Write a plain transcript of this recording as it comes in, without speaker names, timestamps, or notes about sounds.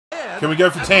Can we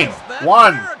go for 10?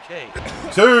 1,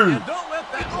 2,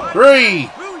 3,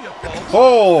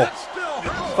 4,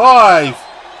 5.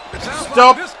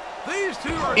 Stop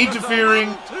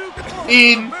interfering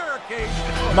in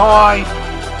my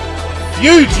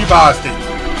feud, you bastard.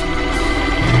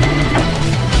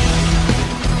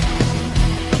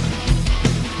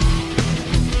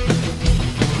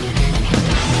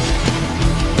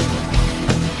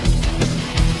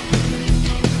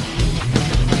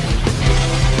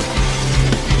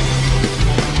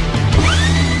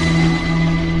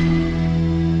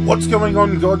 What's going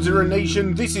on, Godzilla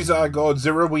Nation? This is our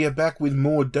Godzilla. We are back with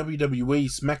more WWE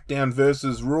SmackDown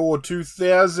vs. Raw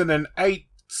 2008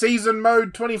 season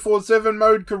mode, 24/7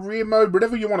 mode, career mode,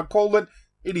 whatever you want to call it.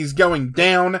 It is going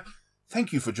down.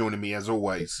 Thank you for joining me as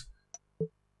always.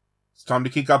 It's time to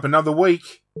kick up another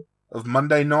week of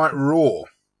Monday Night Raw.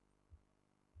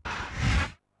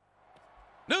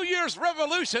 New Year's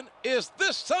Revolution is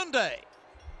this Sunday.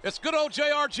 It's good old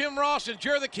JR, Jim Ross, and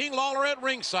Jerry the King Lawler at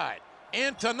ringside.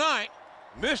 And tonight,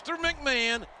 Mr.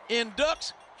 McMahon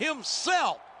inducts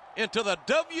himself into the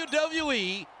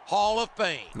WWE Hall of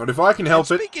Fame. Not if I can help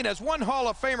it. Speaking as one Hall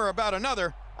of Famer about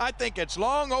another, I think it's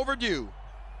long overdue.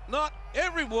 Not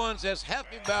everyone's as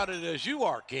happy about it as you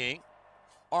are, King.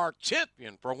 Our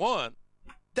champion, for one.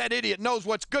 That idiot knows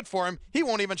what's good for him. He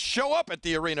won't even show up at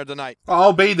the arena tonight.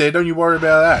 I'll be there, don't you worry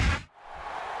about that.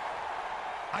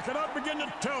 I cannot begin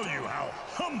to tell you how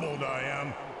humbled I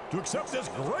am to accept this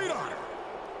great honor,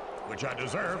 which I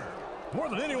deserve more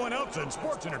than anyone else in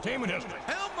sports entertainment history.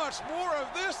 How much more of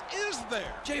this is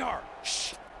there? JR,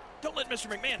 shh. Don't let Mr.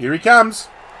 McMahon... Here he comes.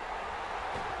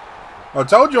 I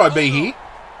told you I'd be here.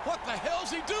 What the hell's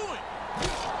he doing?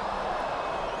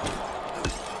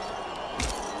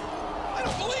 I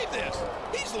don't believe this.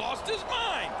 He's lost his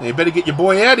mind. You better get your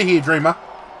boy out of here, Dreamer.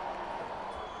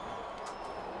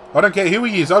 I don't care who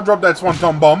he is. I'll drop that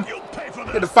swanton bomb. You'll pay for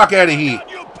this. Get the fuck out of here.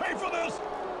 You'll pay for this.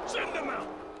 Send him out.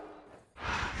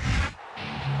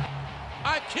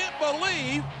 I can't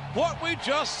believe what we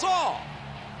just saw.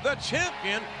 The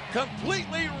champion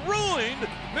completely ruined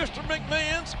Mr.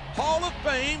 McMahon's Hall of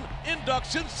Fame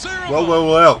induction ceremony.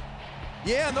 Well.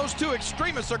 Yeah, and those two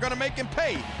extremists are going to make him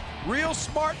pay. Real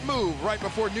smart move right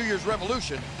before New Year's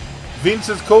Revolution. Vince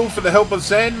has called for the help of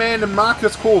Sandman and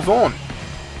Marcus Cor.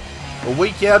 A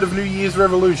week out of New Year's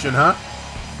Revolution, huh?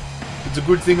 It's a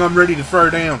good thing I'm ready to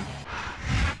throw down.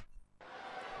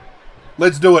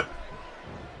 Let's do it.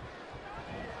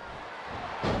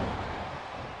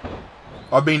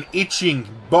 I've been itching,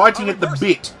 biting at the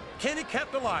bit. Can he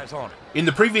capitalize on it? In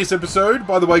the previous episode,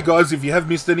 by the way, guys, if you have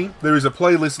missed any, there is a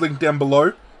playlist link down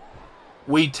below.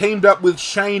 We teamed up with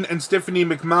Shane and Stephanie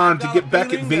McMahon to get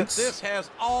back at Vince.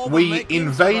 We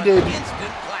invaded,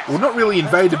 well, not really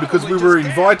invaded because we were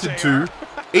invited to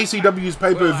ECW's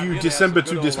pay-per-view December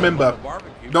to Dismember.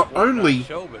 Not only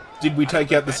did we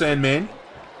take out the Sandman,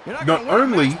 not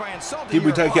only did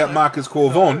we take out Marcus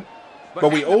Cor,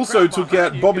 but we also took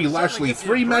out Bobby Lashley.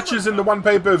 3 matches in the one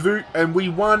pay-per-view, and we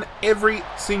won every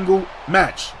single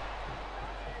match.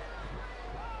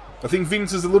 I think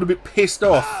Vince is a little bit pissed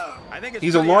off.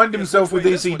 He's aligned himself with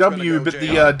ECW, but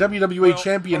the WWE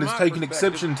champion has taken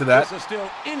exception to that. This is still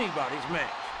anybody's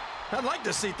match. I'd like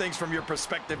to see things from your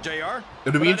perspective, JR.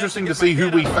 It'll be interesting to see who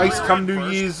we face come New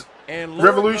Year's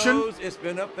Revolution. It's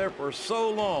been up there for so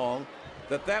long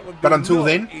that would be but until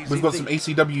then, easy we've got some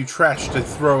ECW trash to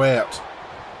throw out.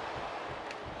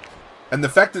 And the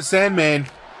fact that Sandman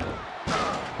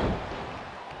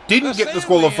didn't get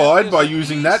disqualified by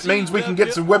using that means we can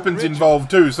get some weapons involved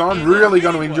too, so I'm really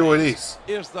going to enjoy this.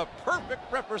 Is the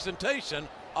perfect representation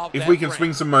of if we can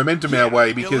swing some momentum our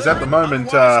way, because at the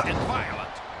moment,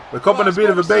 we're copping a bit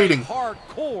of a beating.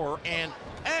 Hardcore and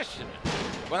passionate,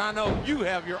 but I know you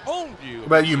have your own view. What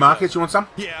about you, Marcus? You want some?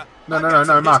 Yeah. No,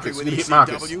 Marcus. You hit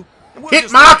Marcus.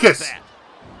 Hit Marcus!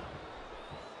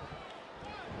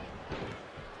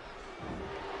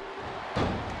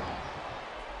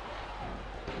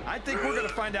 I think we're going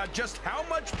to find out just how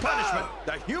much punishment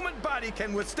the human body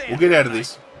can withstand. We'll get out of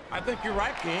this. I think you're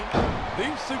right, King.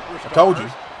 These superstars told you.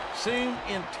 seem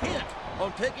intent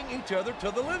on taking each other to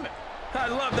the limit. I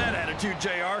love that attitude,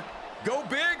 JR. Go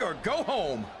big or go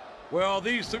home. Well,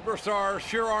 these superstars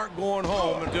sure aren't going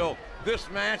home until this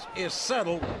match is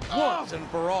settled once and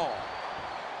for all.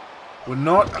 We're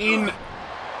not in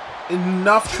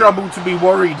enough trouble to be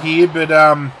worried here, but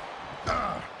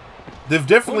they've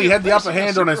definitely had the upper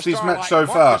hand on us this match so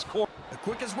far.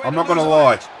 I'm not going to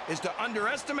lie. Is to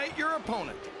underestimate your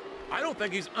opponent. I don't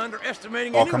think he's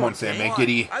underestimating anyone. Oh, come on, Sam, man, get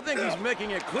here. I think he's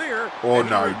making it clear. Oh,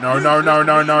 no.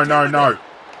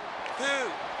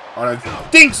 I don't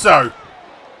think so.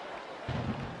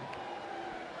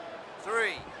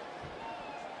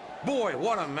 Boy,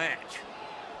 what a match.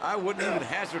 I wouldn't even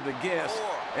hazard a guess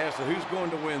as to who's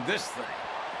going to win this thing.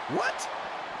 What?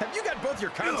 Have you got both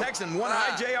your contacts in one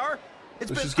eye, JR?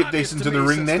 Let's just get decent to the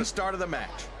ring then. The start of the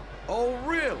match. Oh,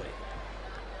 really?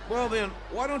 Well then,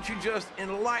 why don't you just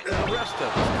enlighten the rest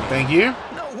of us? Thank you.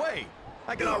 No way.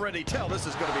 I can already tell this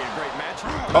is going to be a great match.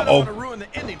 Uh-oh. I don't want to ruin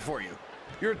the ending for you.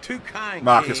 You're too kind,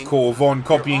 Marcus King. Cor Von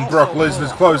copying You're Brock also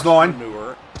Lesnar's a clothesline. horse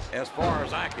manure, as far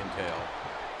as I can tell.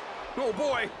 Oh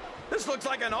boy, this looks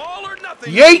like an all or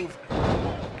nothing Yeet! move.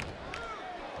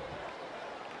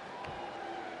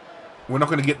 We're not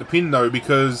going to get the pin though,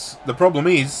 because the problem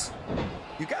is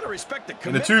You got to respect the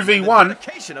in a commitment 2v1, and the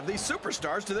dedication of these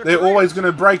superstars to their they're careers. always going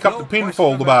to break up the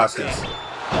pinfall, the bastards.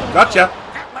 Gotcha.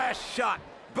 That last shot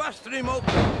busted him open,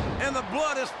 and the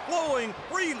blood is flowing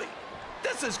freely.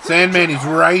 This is great, Sandman is JR.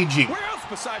 raging. Where else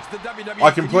besides the WWE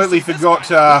I completely can you see forgot this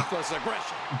kind of ruthless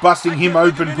aggression? busting I him can't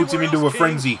think open of puts him anywhere into a else, King,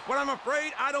 frenzy. But I'm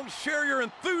afraid I don't share your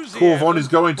enthusiasm. Cor Von is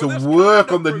going to for this work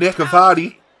kind on the of neck of brutality.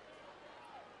 Hardy.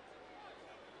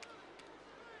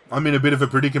 I'm in a bit of a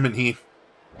predicament here.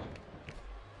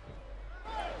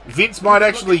 Vince might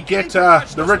actually get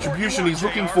the retribution he's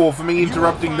looking for me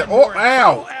interrupting the... Oh,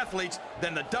 ow! Athletes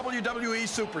than the WWE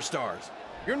superstars.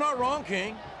 You're not wrong,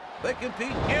 King. They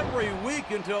compete every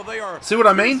week until they are... See what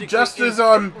I mean? Just as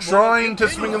I'm trying to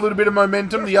swing a little bit of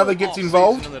momentum, the other gets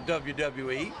involved. In the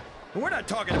WWE. We're not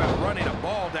talking about running a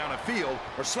ball down a field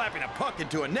or slapping a puck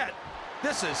into a net.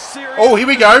 This is serious Oh, here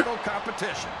we go.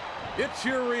 competition. It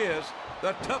sure is.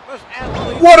 The toughest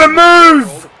athletes What a in the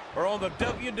move! world are on the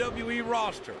WWE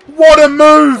roster. What a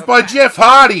move by Jeff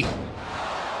Hardy!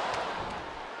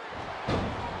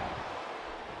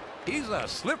 He's a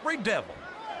slippery devil.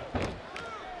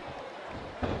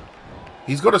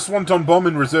 He's got a Swanton Bomb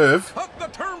in reserve. Up the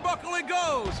turnbuckle he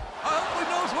goes. I hope he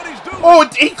knows what he's doing. Oh,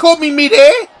 he caught me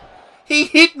mid-air? He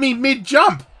hit me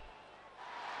mid-jump.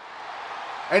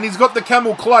 And he's got the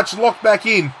camel clutch locked back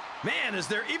in. Man, is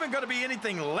there even going to be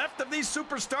anything left of these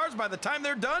superstars by the time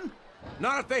they're done?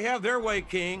 Not if they have their way,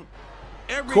 King.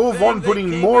 Cor Von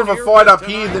putting more of a fight up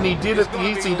here than he did at the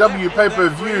ECW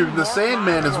pay-per-view, the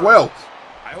Sandman as well.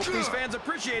 I hope these fans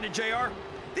appreciate it, JR.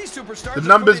 These superstars The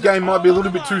numbers game might be a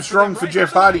little bit too strong for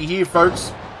Jeff Hardy here, folks.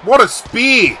 What a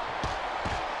spear!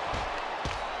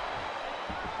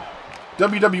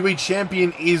 WWE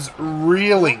Champion is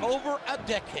reeling. Over a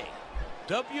decade,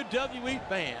 WWE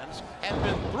fans have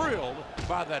been thrilled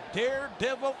by the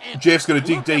daredevil entrance. Jeff's gonna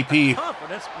dig Look at deep the here.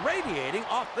 confidence radiating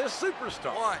off this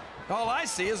superstar. All I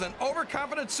see is an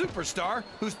overconfident superstar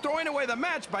who's throwing away the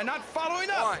match by not following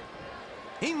up.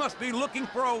 He must be looking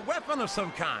for a weapon of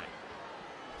some kind.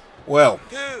 Well,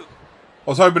 I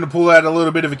was hoping to pull out a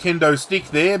little bit of a kendo stick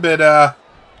there, but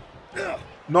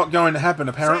not going to happen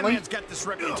apparently. Sandman's got this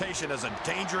reputation as a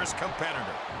dangerous competitor.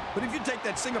 But if you take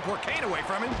that Singapore cane away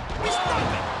from him, he's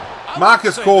nothing.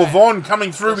 Marcus Cor Von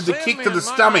coming through with the kick to the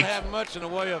stomach. Might not have much in the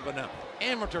way of an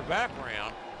amateur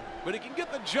background, but he can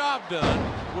get the job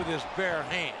done with his bare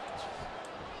hands.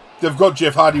 They've got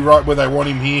Jeff Hardy right where they want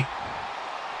him here.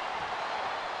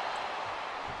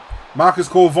 Marcus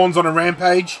Cor Von's on a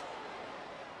rampage.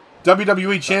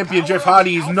 WWE Champion Jeff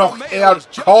Hardy is knocked out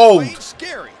cold.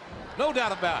 Scary. No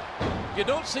doubt about it. You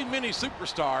don't see many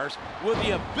superstars with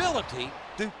the ability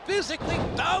to physically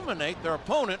dominate their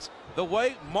opponents the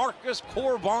way Marcus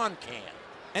Cor Von can.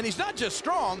 And he's not just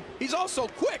strong, he's also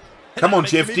quick. Come on,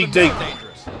 Jeff, dig deep.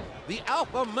 The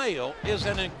alpha male is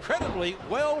an incredibly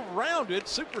well-rounded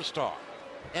superstar,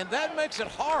 and that makes it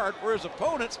hard for his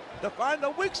opponents to find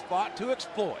a weak spot to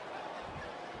exploit.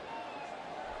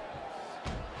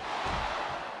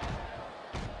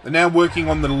 They're now working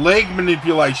on the leg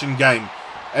manipulation game.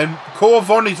 And Cor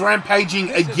Von is rampaging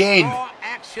This again. is Raw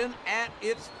action at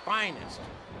its finest.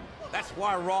 That's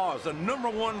why Raw is the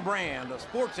 #1 brand of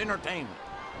sports entertainment.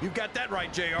 You got that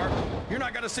right, JR. You're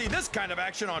not going to see this kind of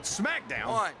action on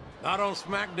SmackDown. Not on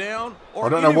SmackDown or I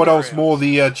don't know what anywhere else more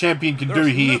the champion can do There's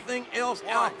here. nothing else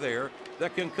out there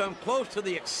that can come close to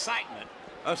the excitement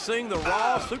of seeing the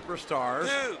Raw superstars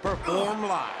perform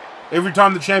live. Every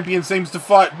time the champion seems to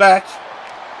fight back,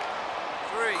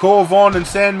 Cor Von and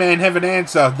Sandman have an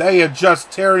answer. They are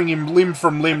just tearing him limb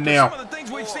from limb now.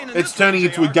 It's turning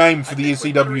into a game for the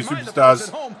ECW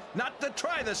superstars. Not to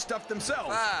try this stuff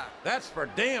themselves. That's for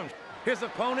damn. His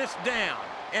opponent's down.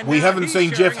 And We now haven't he's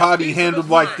seen sharing Jeff a Hardy piece of handled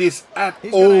his like mind. this at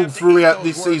He's gonna all have to eat throughout those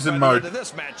this words season by the end mode. of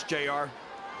this match, JR.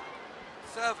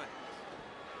 7,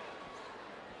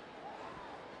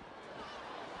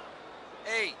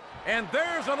 8. And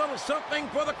there's a little something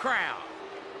for the crowd.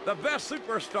 The best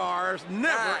superstars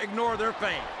never ignore their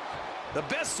fans. The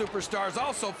best superstars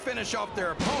also finish off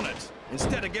their opponents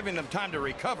instead of giving them time to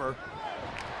recover.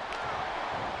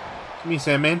 Come here,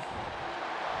 Sandman.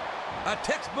 A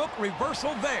textbook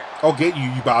reversal there. I'll get you,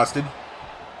 you bastard.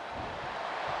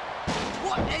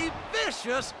 What a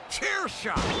vicious chair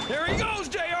shot. There he goes,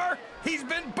 JR. He's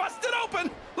been busted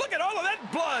open. Look at all of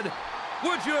that blood.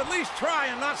 Would you at least try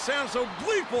and not sound so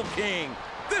gleeful, King?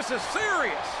 This is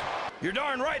serious. You're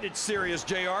darn right it's serious,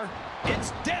 JR.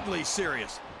 It's deadly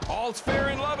serious. All's fair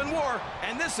in love and war,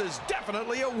 and this is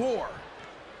definitely a war.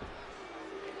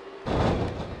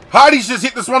 Hardy's just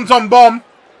hit the Swanton bomb.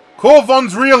 Cor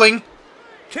Von's reeling.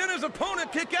 Can his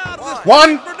opponent kick out of this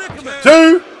 1, predicament?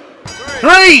 2,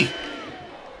 3.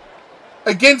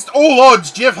 Against all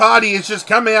odds, Jeff Hardy has just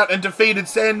come out and defeated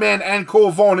Sandman and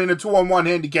Cor Von in a 2-on-1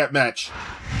 handicap match.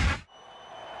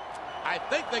 I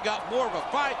think they got more of a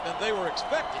fight than they were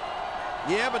expecting.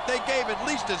 Yeah, but they gave at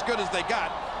least as good as they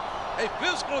got. A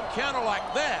physical encounter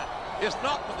like that is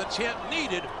not what the champ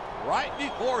needed right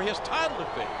before his title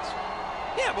defense.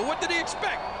 Yeah, but what did he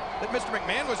expect? That Mr.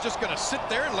 McMahon was just going to sit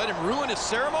there and let him ruin his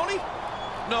ceremony?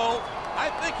 No, I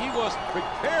think he was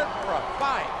prepared for a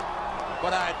fight,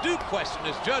 but I do question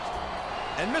his judgment.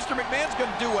 And Mr. McMahon's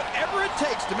going to do whatever it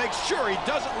takes to make sure he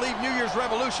doesn't leave New Year's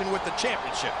Revolution with the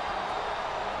championship.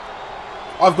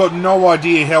 I've got no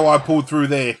idea how I pulled through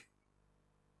there.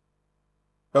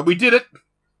 But we did it.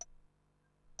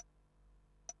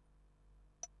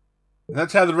 And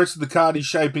that's how the rest of the card is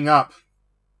shaping up.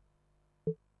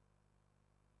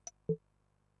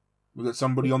 We've got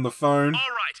somebody on the phone.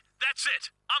 All right, that's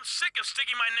it. I'm sick of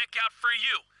sticking my neck out for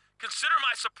you. Consider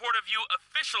my support of you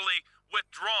officially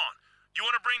withdrawn. You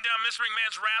want to bring down Mr.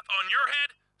 McMahon's wrath on your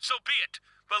head? So be it.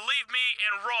 But leave me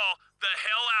and Raw the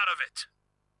hell out of it.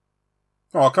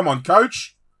 Oh, come on,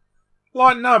 coach.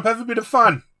 Lighten up, have a bit of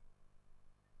fun.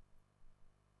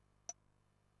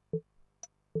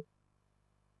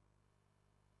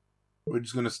 We're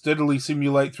just going to steadily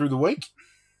simulate through the week.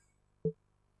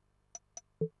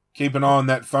 Keep an eye on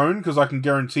that phone, because I can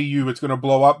guarantee you it's going to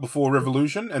blow up before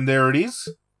Revolution, and there it is.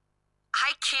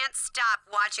 I can't stop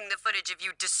watching the footage of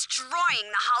you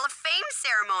destroying the Hall of Fame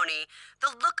ceremony. The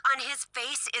look on his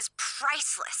face is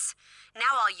priceless.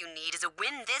 Now all you need is a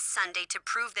win this Sunday to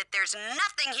prove that there's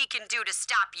nothing he can do to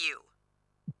stop you.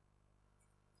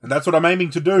 And that's what I'm aiming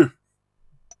to do.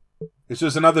 It's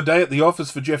just another day at the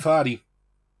office for Jeff Hardy.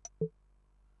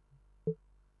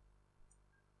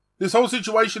 This whole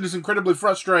situation is incredibly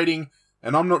frustrating,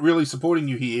 and I'm not really supporting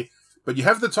you here. But you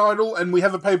have the title, and we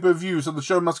have a pay-per-view, so the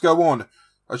show must go on.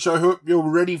 I sure hope you're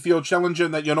ready for your challenger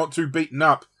and that you're not too beaten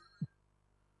up.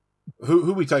 Who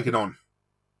are we taking on?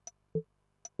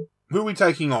 Who are we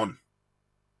taking on?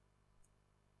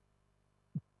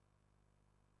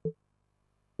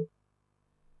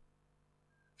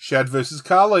 Shad versus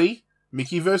Carly,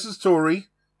 Mickey versus Tori,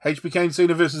 HBK and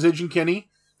Cena versus Edge and Kenny,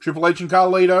 Triple H and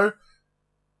Carlito,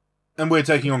 and we're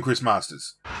taking on Chris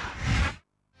Masters.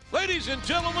 Ladies and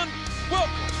gentlemen,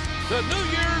 welcome to New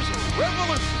Year's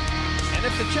Revolution. And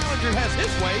if the challenger has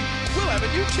his way, we'll have a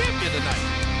new champion tonight.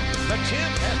 The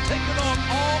champ has taken on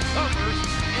all comers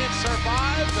and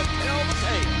survived to tell the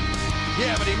tale.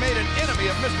 Yeah, but he made an enemy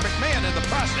of Mr. McMahon in the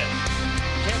process.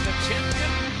 Can the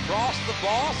champion cross the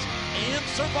boss and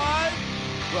survive?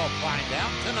 We'll find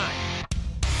out tonight.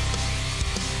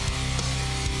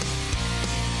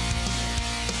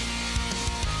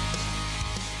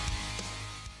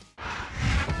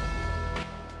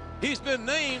 He's been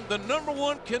named the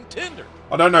 #1 contender.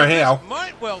 I don't know how. This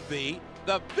might well be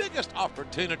the biggest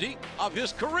opportunity of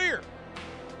his career.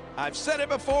 I've said it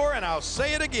before and I'll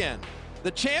say it again. The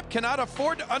champ cannot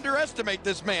afford to underestimate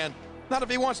this man. Not if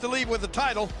he wants to leave with the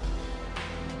title.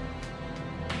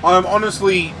 I'm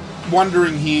honestly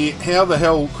wondering here how the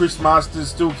hell Chris Masters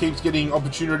still keeps getting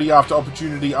opportunity after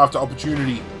opportunity after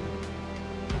opportunity.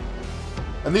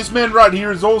 And this man right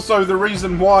here is also the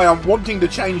reason why I'm wanting to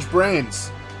change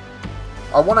brands.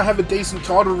 I want to have a decent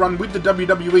title run with the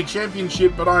WWE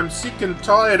Championship, but I'm sick and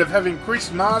tired of having Chris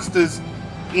Masters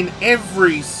in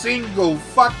every single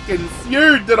fucking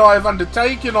feud that I've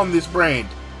undertaken on this brand.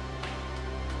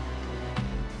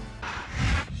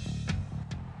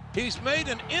 He's made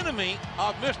an enemy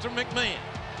of Mr. McMahon.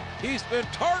 He's been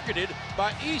targeted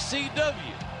by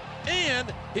ECW.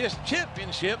 And his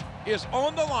championship is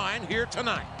on the line here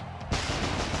tonight.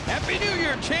 Happy New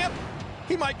Year, champ!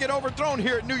 He might get overthrown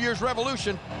here at New Year's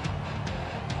Revolution.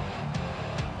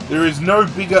 There is no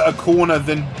bigger a corner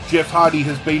than Jeff Hardy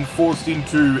has been forced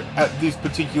into at this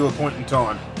particular point in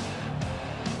time.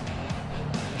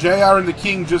 JR and the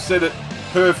King just said it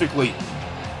perfectly.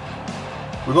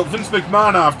 We've got Vince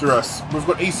McMahon after us. We've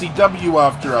got ECW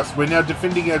after us. We're now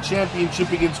defending our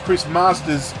championship against Chris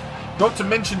Masters. Not to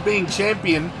mention being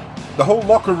champion, the whole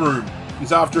locker room,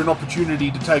 is after an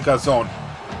opportunity to take us on.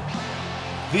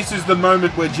 This is the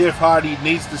moment where Jeff Hardy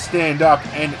needs to stand up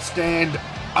and stand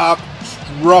up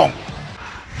strong.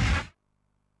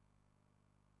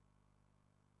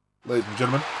 Ladies and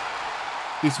gentlemen,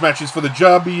 this match is for the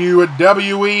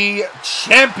WWE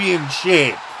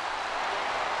Championship.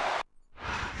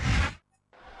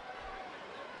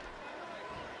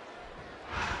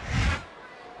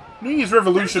 New Year's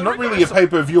Revolution, not really a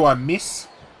pay-per-view I miss.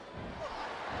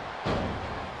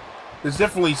 There's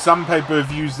definitely some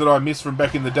pay-per-views that I miss from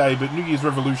back in the day, but New Year's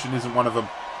Revolution isn't one of them.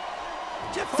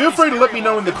 Feel free to let me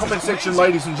know in the comment section,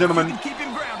 ladies and gentlemen,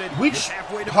 which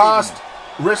past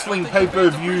wrestling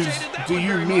pay-per-views do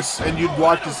you miss and you'd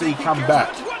like to see come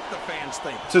back?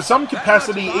 To some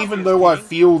capacity, even though I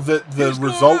feel that the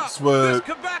results were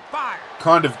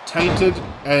kind of tainted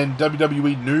and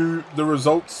WWE knew the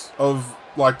results of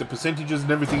like the percentages and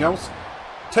everything else,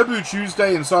 Taboo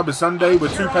Tuesday and Cyber Sunday were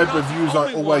two pay-per-views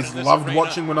I always loved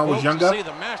watching when I was younger.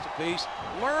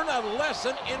 Learn a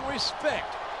lesson in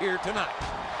respect here tonight.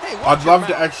 I'd love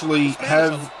to actually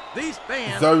have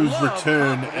those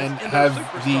return and have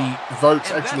the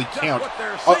votes actually count.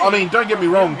 I mean, don't get me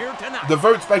wrong, the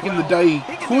votes back in the day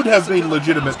could have been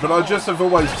legitimate, but I just have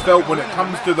always felt when it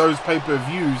comes to those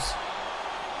pay-per-views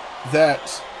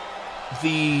that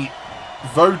the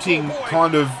voting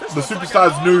kind of, the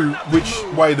superstars knew which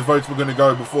way the votes were going to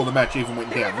go before the match even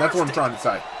went down. That's what I'm trying to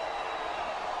say.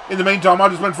 In the meantime, I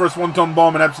just went for a Swanton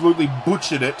Bomb and absolutely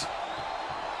butchered it.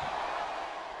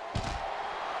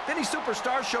 If any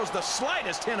superstar shows the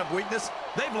slightest hint of weakness,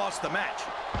 they've lost the match.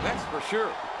 That's for sure.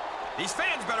 These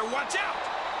fans better watch out.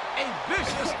 A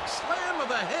vicious slam of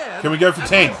the head. Can we go for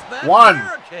 10? 1,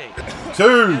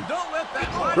 2,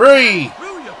 3,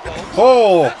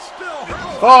 4,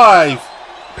 5.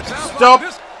 Stop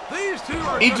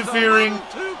interfering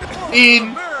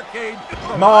in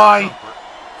my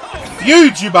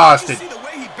feud, you bastard. See the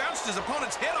way he bounced his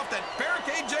opponent's head off that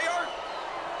barricade, JR?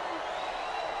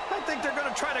 I think they're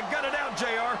going to try to gut it out,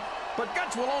 JR, but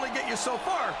guts will only get you so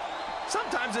far.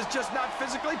 Sometimes it's just not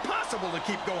physically possible to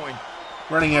keep going.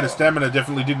 Running out of stamina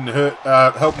definitely didn't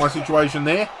help my situation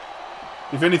there.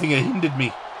 If anything, it hindered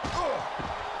me.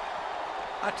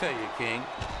 I tell you, King,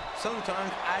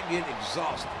 sometimes I get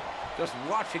exhausted just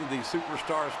watching these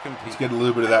superstars compete. Let's get a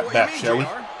little bit of that back, shall we?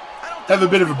 Have a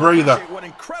bit of a breather. What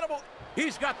incredible!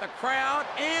 He's got the crowd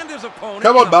and his opponent.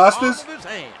 Come on, bastards.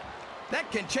 That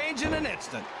can change in an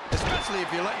instant, especially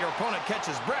if you let your opponent catch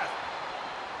his breath.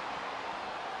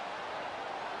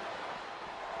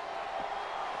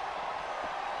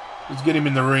 Let's get him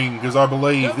in the ring, because I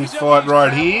believe this fight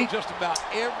right here, just about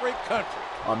every country.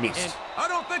 I missed. And I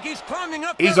don't think he's climbing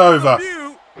up. Is over.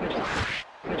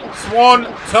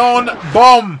 Swanton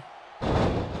Bomb.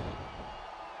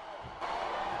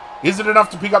 Is it enough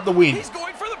to pick up the win? He's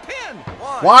going for the pin.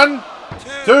 1,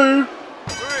 2,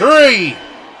 3.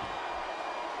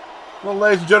 Well,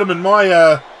 ladies and gentlemen,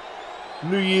 my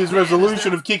New Year's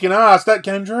resolution of kicking ass, that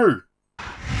came true.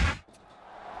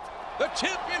 The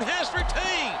champion has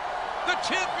retained. The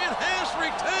champion has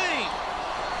retained.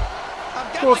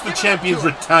 Of course the champion's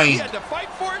retained. He had to fight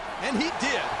for it, and he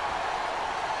did.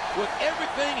 With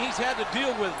everything he's had to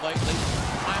deal with lately,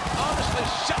 I'm honestly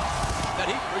shocked that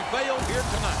he prevailed here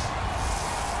tonight.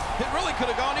 It really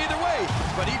could have gone either way,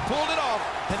 but he pulled it off,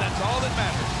 and that's all that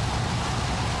matters.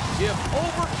 If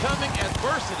overcoming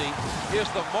adversity is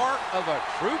the mark of a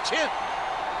true champion,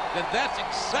 then that's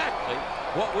exactly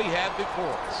what we have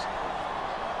before us.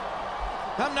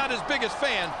 I'm not his biggest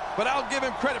fan, but I'll give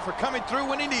him credit for coming through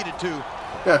when he needed to.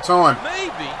 That time.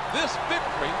 Maybe this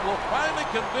victory will finally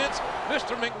convince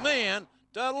Mr. McMahon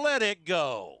to let it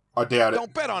go. I doubt it.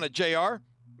 Don't bet on it, JR.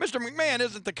 Mr. McMahon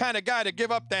isn't the kind of guy to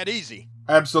give up that easy.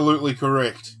 Absolutely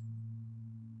correct.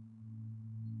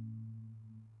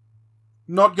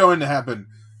 Not going to happen.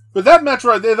 But that match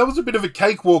right there, that was a bit of a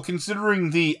cakewalk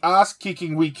considering the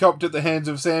ass-kicking we copped at the hands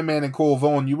of Sandman and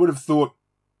Cor. You would have thought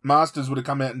Masters would have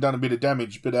come out and done a bit of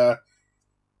damage, but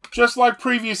just like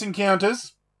previous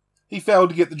encounters, he failed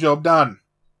to get the job done.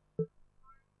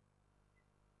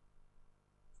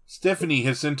 Stephanie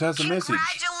has sent us a message.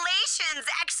 Congratulations!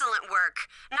 Excellent work.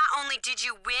 Not only did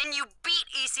you win, you beat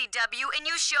ECW, and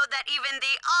you showed that even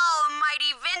the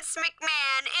almighty Vince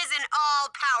McMahon isn't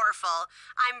all-powerful.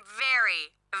 I'm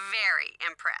very, very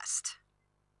impressed.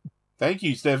 Thank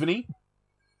you, Stephanie.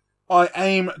 I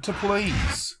aim to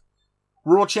please.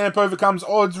 Raw champ overcomes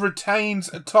odds, retains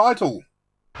a title.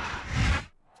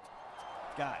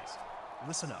 Guys,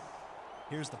 listen up.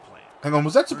 Here's the plan. Hang on,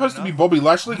 was that supposed to be Bobby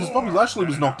Lashley? Because Bobby Lashley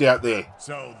was knocked out there.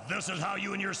 So this is how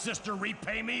you and your sister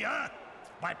repay me, huh?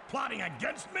 By plotting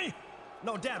against me?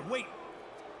 No, Dad, wait.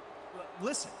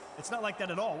 Listen, it's not like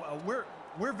that at all.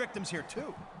 We're victims here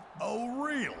too. Oh,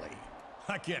 really?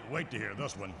 I can't wait to hear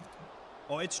this one.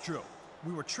 Oh, it's true.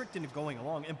 We were tricked into going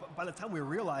along, and by the time we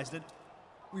realized it,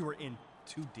 we were in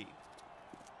too deep.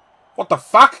 What the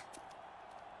fuck?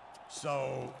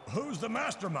 So, who's the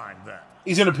mastermind then?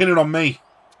 He's gonna pin it on me.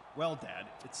 Well, Dad,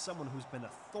 it's someone who's been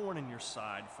a thorn in your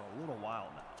side for a little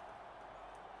while now.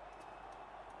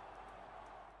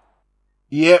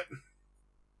 Yep.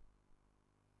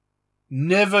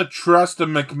 Never trust a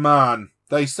McMahon.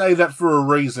 They say that for a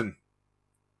reason.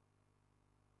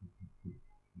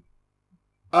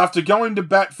 After going to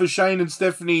bat for Shane and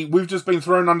Stephanie, we've just been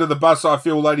thrown under the bus, I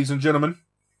feel, ladies and gentlemen.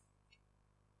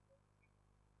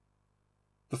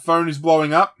 The phone is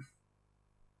blowing up.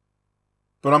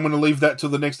 But I'm going to leave that till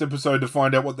the next episode to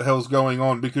find out what the hell's going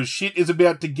on, because shit is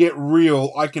about to get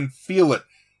real. I can feel it.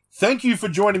 Thank you for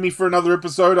joining me for another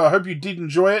episode. I hope you did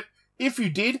enjoy it. If you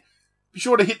did, be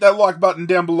sure to hit that like button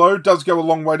down below. It does go a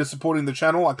long way to supporting the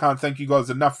channel. I can't thank you guys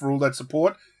enough for all that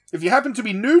support. If you happen to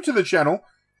be new to the channel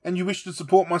and you wish to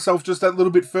support myself just that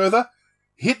little bit further,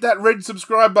 hit that red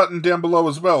subscribe button down below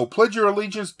as well. Pledge your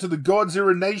allegiance to the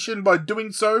Godzilla Nation by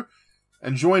doing so,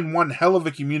 and join one hell of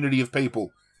a community of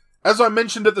people. As I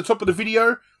mentioned at the top of the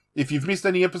video, if you've missed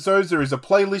any episodes, there is a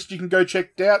playlist you can go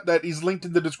check out that is linked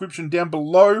in the description down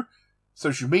below.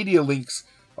 Social media links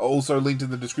are also linked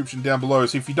in the description down below,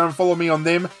 so if you don't follow me on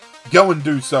them, go and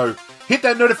do so. Hit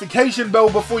that notification bell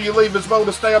before you leave as well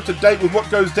to stay up to date with what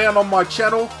goes down on my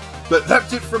channel. But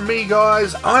that's it from me,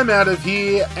 guys. I'm out of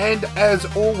here, and as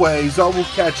always, I will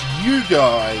catch you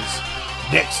guys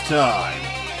next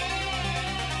time.